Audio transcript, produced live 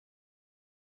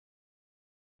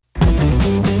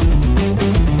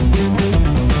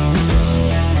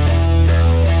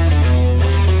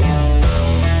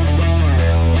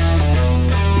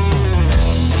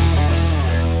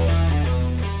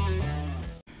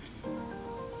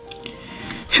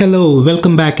Hello,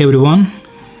 welcome back everyone.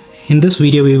 In this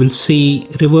video we will see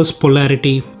reverse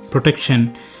polarity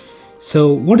protection.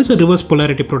 So what is a reverse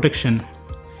polarity protection?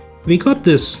 We got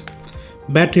this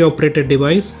battery operated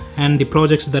device and the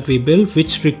projects that we build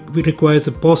which requires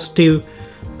a positive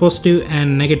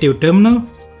and negative terminal.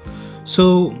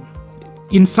 So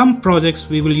in some projects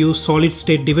we will use solid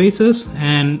state devices,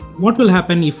 and what will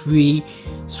happen if we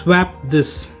swap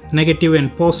this negative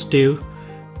and positive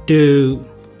to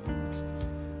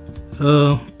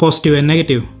positive and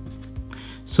negative?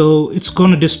 So it's going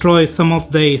to destroy some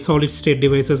of the solid state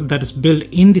devices that is built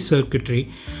in the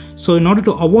circuitry. So in order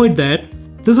to avoid that,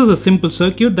 this is a simple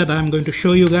circuit that I'm going to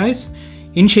show you guys.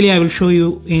 Initially I will show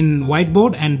you in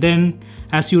whiteboard, and then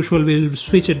as usual we'll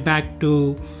switch it back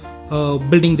to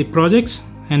building the projects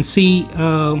and see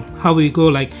how we go.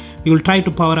 Like, we will try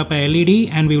to power up a LED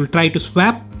and we will try to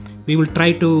swap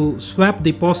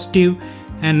the positive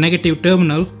and negative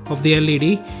terminal of the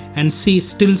LED and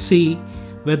still see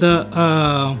whether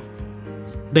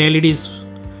the LED is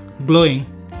glowing.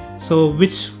 So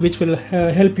which will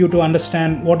help you to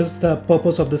understand what is the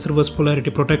purpose of this reverse polarity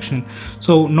protection.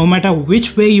 So no matter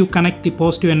which way you connect the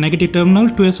positive and negative terminal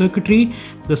to a circuitry,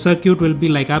 the circuit will be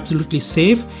like absolutely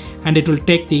safe, and it will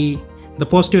take the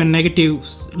positive and negative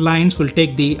lines will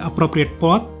take the appropriate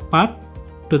path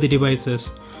to the devices.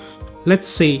 Let's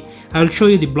see. I will show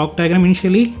you the block diagram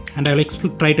initially, and I will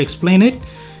try to explain it,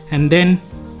 and then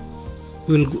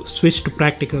we will switch to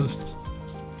practicals.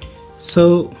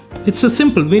 So it's a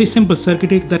very simple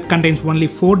circuit that contains only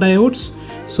 4 diodes.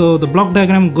 So the block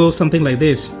diagram goes something like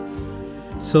this.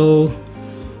 So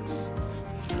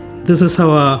this is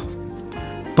our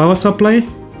power supply.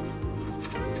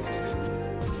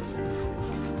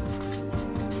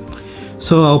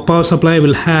 So our power supply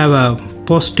will have a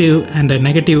positive and a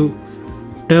negative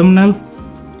terminal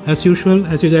as usual,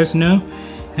 as you guys know.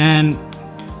 And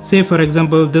say for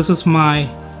example, this is my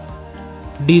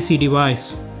DC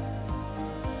device.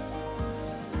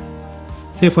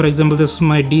 Say for example, this is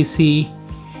my DC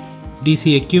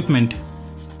equipment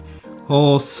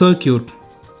or circuit.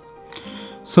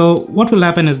 So what will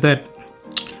happen is that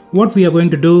what we are going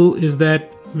to do is that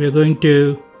we are going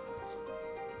to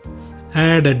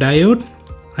add a diode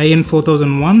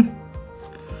IN4001.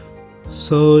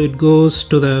 So it goes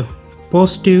to the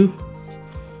positive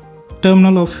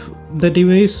terminal of the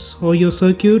device or your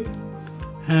circuit,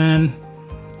 and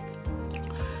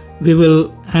we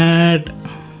will add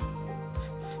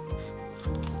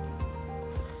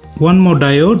one more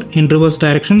diode in reverse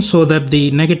direction so that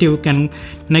the negative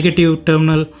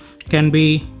terminal can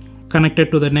be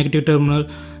connected to the negative terminal,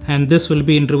 and this will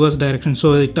be in reverse direction,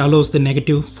 so it allows the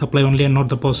negative supply only and not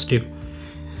the positive.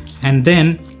 And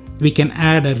then we can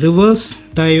add a reverse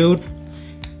diode.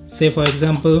 Say for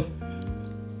example,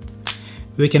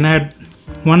 we can add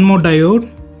one more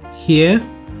diode here,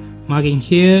 marking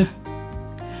here.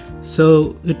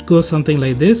 So it goes something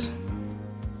like this.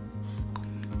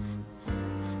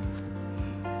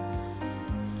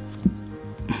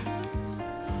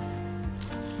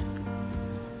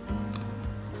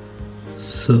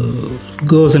 So it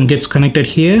goes and gets connected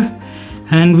here,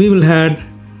 and we will add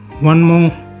one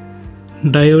more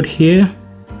diode here.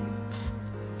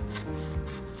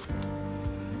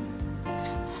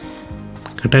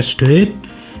 Attached to it,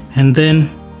 and then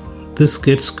this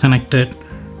gets connected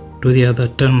to the other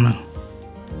terminal.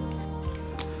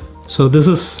 So this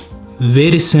is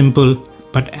very simple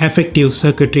but effective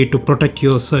circuitry to protect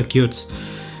your circuits.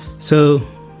 So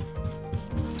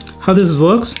how this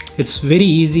works, it's very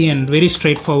easy and very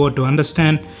straightforward to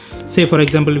understand. Say for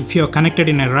example, if you are connected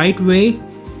in a right way,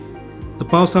 the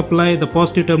power supply, the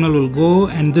positive terminal will go,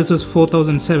 and this is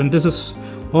 4007. This is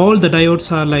all the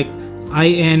diodes are like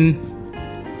IN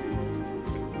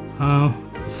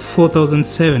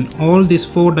 4007. All these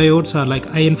 4 diodes are like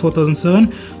IN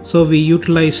 4007. So we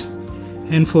utilize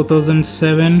N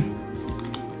 4007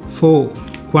 for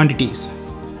quantities.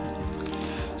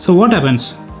 So what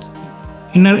happens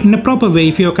in a proper way,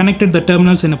 if you have connected the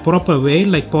terminals in a proper way,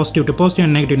 like positive to positive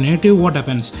and negative to negative, what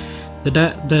happens?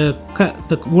 The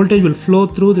voltage will flow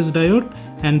through this diode,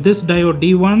 and this diode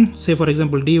D1, say for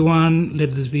example D1,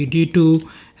 let this be D2,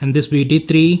 and this be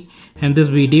D3, and this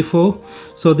be D4.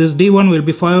 So this D1 will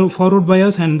be forward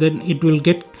bias, and then it will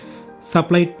get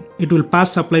supplied, it will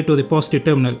pass supply to the positive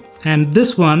terminal, and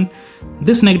this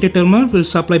negative terminal will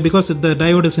supply because the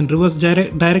diode is in reverse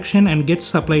direction and gets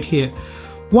supplied here.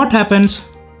 What happens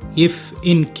if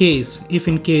in case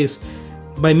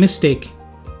by mistake,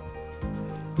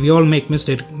 we all make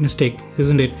mistake,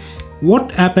 isn't it?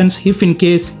 What happens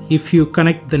if you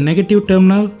connect the negative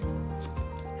terminal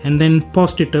and then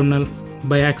positive terminal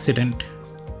by accident?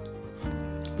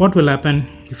 what will happen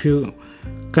if you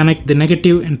connect the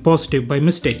negative and positive by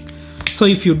mistake. So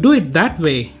if you do it that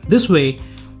way, this way,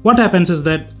 what happens is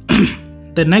that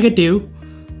the negative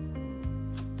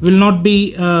will not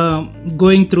be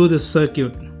going through this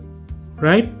circuit,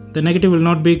 right? The negative will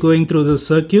not be going through the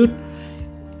circuit.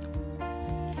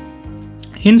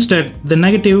 Instead, the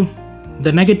negative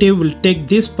will take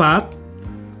this path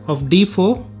of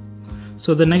D4.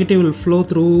 So the negative will flow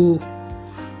through,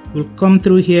 will come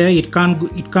through here. It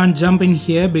can't jump in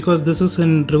here because this is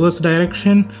in reverse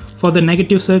direction for the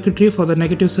negative circuitry.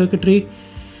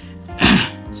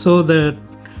 So the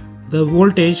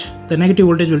negative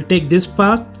voltage will take this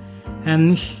path,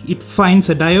 and it finds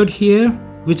a diode here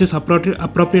which is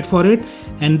appropriate for it,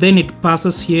 and then it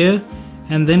passes here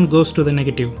and then goes to the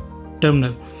negative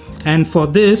terminal. And for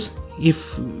this,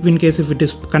 if it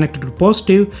is connected to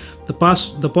positive, the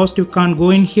positive can't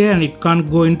go in here and it can't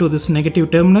go into this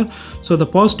negative terminal. So the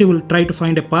positive will try to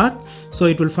find a path. So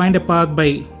it will find a path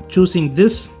by choosing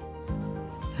this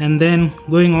and then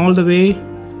going all the way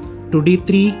to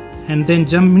D3 and then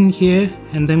jump in here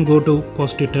and then go to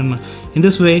positive terminal. In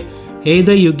this way,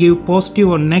 either you give positive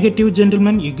or negative,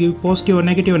 gentlemen, you give positive or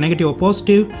negative or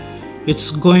positive, it's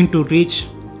going to reach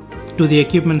to the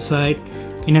equipment side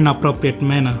in an appropriate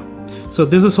manner. So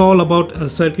this is all about a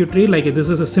circuitry. Like this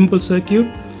is a simple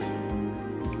circuit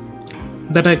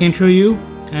that I can show you,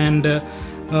 and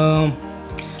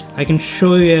I can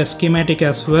show you a schematic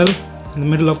as well. In the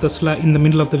middle of the slide, in the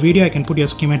middle of the video, I can put your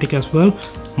schematic as well.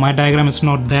 My diagram is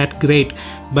not that great,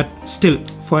 but still,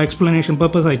 for explanation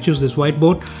purpose, I choose this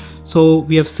whiteboard. So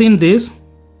we have seen this.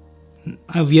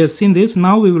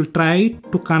 Now we will try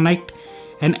to connect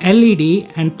an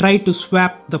LED and try to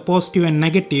swap the positive and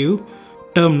negative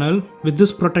terminal with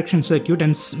this protection circuit,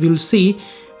 and we'll see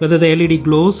whether the LED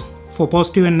glows for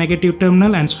positive and negative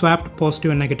terminal and swapped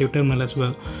positive and negative terminal as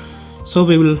well. So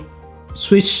we will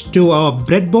switch to our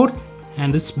breadboard,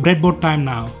 and it's breadboard time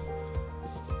now.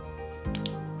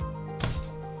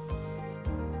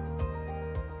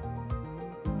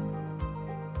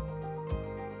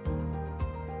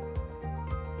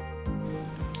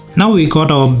 Now we got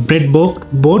our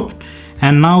breadboard,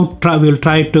 and now we'll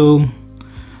try to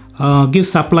give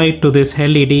supply to this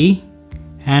LED,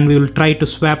 and we will try to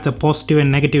swap the positive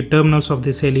and negative terminals of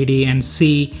this LED and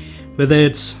see whether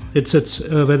it's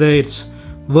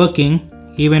working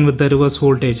even with the reverse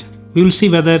voltage. We will see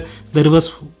whether the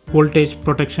reverse voltage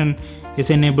protection is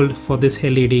enabled for this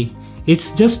LED.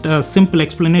 It's just a simple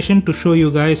explanation to show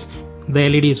you guys the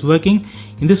LED is working.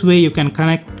 In this way, you can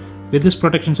connect with this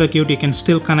protection circuit. You can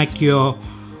still connect your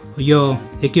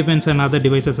equipments and other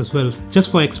devices as well.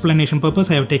 Just for explanation purpose,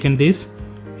 I have taken this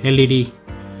LED.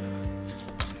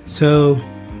 So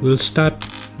we'll start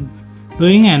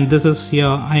doing, and this is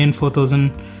your IN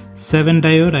 4007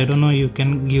 diode. I don't know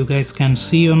you guys can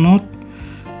see or not.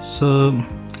 So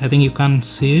I think you can't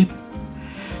see it.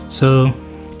 So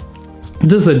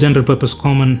this is a general purpose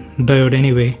common diode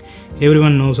anyway.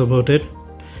 Everyone knows about it.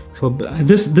 For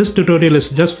this tutorial is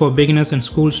just for beginners and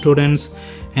school students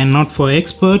and not for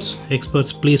experts.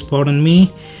 Experts, please pardon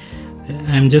me.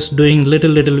 I'm just doing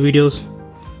little videos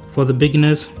for the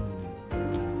beginners.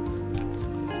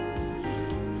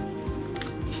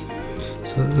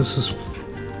 So this is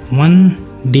one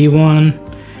D1,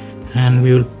 and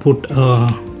we will put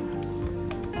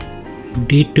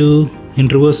D2 in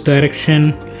reverse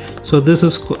direction. So this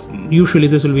is usually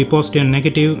this will be positive and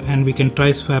negative, and we can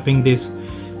try swapping this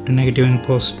to negative and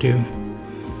positive.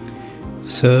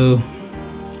 So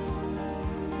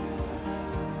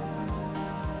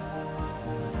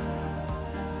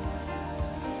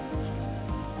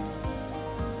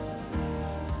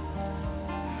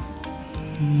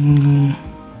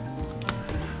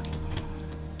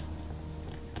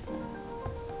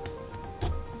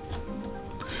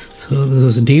so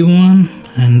this is D1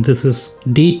 and this is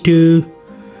D2,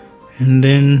 and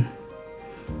then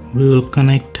we will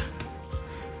connect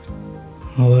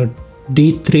our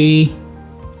D3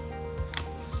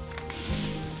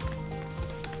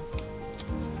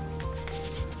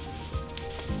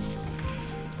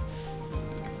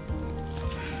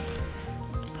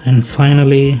 and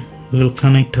finally we will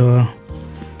connect our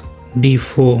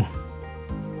D4.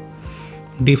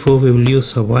 D4 we will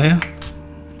use a wire.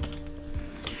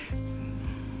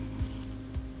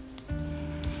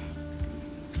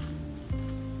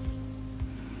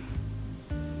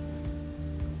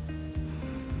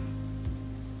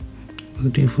 The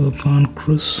D4 can't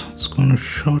cross, it's gonna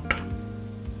short.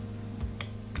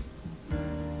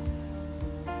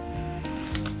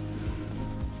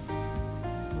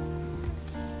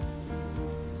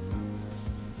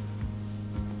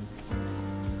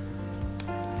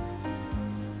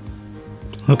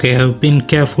 Okay, I've been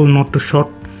careful not to short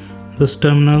this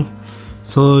terminal,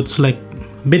 so it's like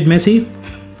a bit messy,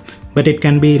 but it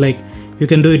can be like, you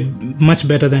can do it much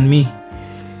better than me.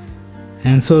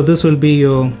 And so this will be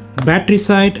your battery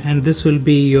side, and this will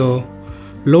be your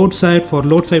load side. For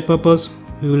load side purpose,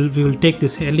 we will take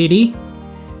this LED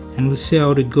and we'll see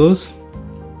how it goes.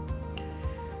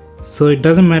 So it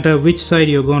doesn't matter which side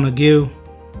you're gonna give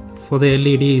for the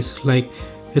LEDs, like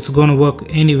it's gonna work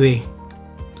anyway.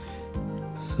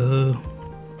 So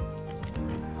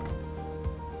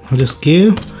I'll just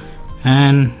give,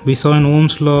 and we saw in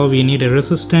Ohm's law we need a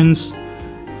resistance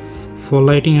for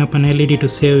lighting up an LED to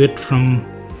save it from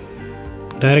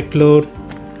direct load,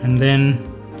 and then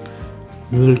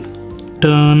we will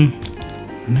turn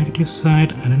the negative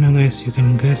side. I don't know guys, you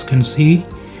guys can see,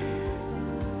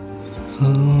 so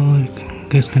you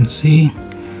guys can see.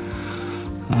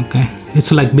 Okay,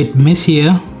 it's like a bit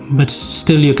messier, but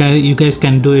still you guys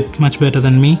can do it much better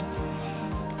than me,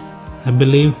 I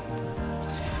believe.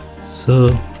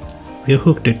 So we have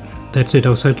hooked it. That's it,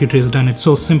 our circuitry is done. It's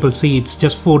so simple. See, it's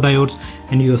just 4 diodes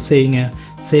and you're saving a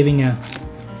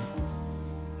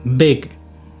big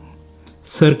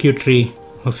circuitry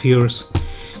of yours.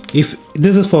 If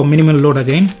this is for minimal load,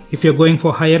 again, if you're going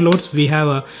for higher loads, we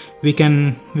can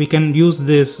use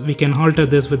this, we can alter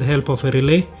this with the help of a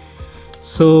relay.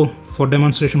 So for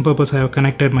demonstration purpose, I have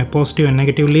connected my positive and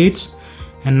negative leads,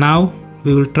 and now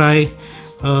we will try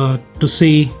to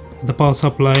see the power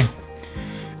supply,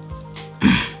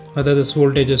 whether this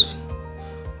voltage is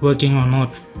working or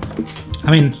not.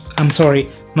 I mean, I'm sorry,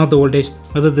 not the voltage,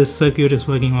 whether this circuit is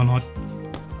working or not.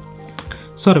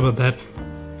 Sorry about that.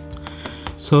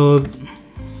 So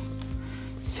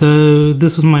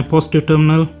this is my positive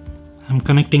terminal. I'm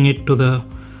connecting it to the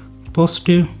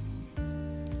positive.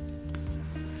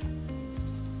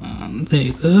 There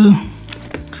you go.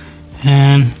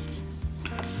 And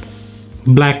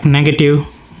black negative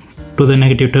to the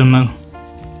negative terminal.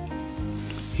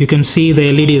 You can see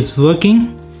the LED is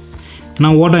working.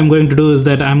 Now what I'm going to do is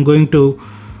that I'm going to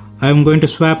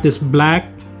swap this black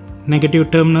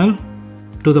negative terminal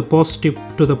to the positive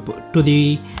to the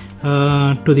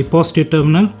positive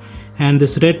terminal, and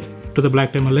this red to the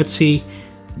black terminal. Let's see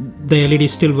the LED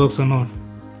still works or not.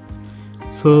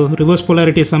 So reverse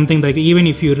polarity is something like, even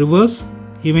if you reverse,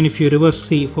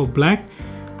 see, for black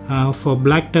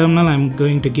terminal I'm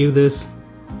going to give this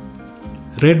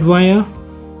red wire,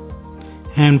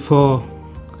 and for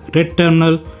red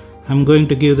terminal I'm going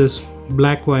to give this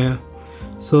black wire.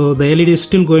 So the LED is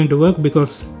still going to work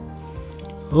because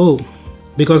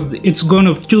it's going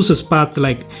to choose its path.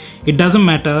 Like, it doesn't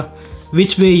matter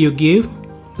which way you give,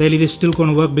 the LED is still going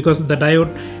to work, because the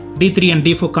diode D3 and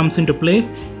D4 comes into play.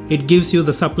 It gives you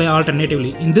the supply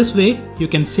alternatively. In this way you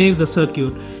can save the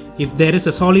circuit. If there is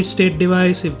a solid state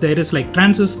device, if there is like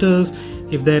transistors,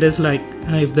 if there is like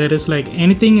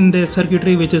anything in the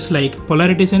circuitry which is like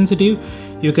polarity sensitive,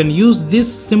 you can use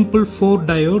this simple 4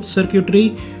 diode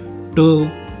circuitry to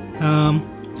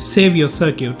save your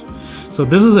circuit. So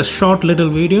this is a short little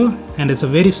video, and it's a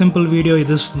very simple video.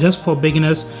 This is just for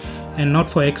beginners and not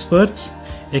for experts.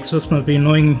 Experts must be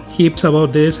knowing heaps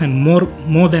about this and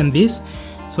more than this.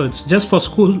 So it's just for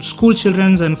school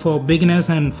children and for beginners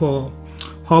and for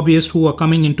hobbyists who are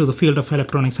coming into the field of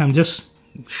electronics. I'm just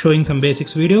showing some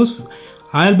basics videos.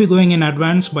 I'll be going in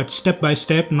advance, but step by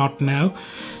step, not now.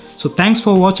 So thanks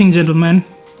for watching, gentlemen,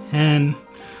 and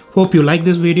hope you like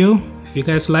this video. If you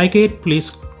guys like it,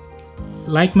 please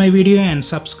like my video and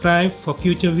subscribe for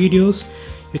future videos.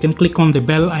 You can click on the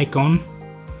bell icon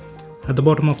at the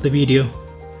bottom of the video.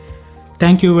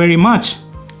 Thank you very much.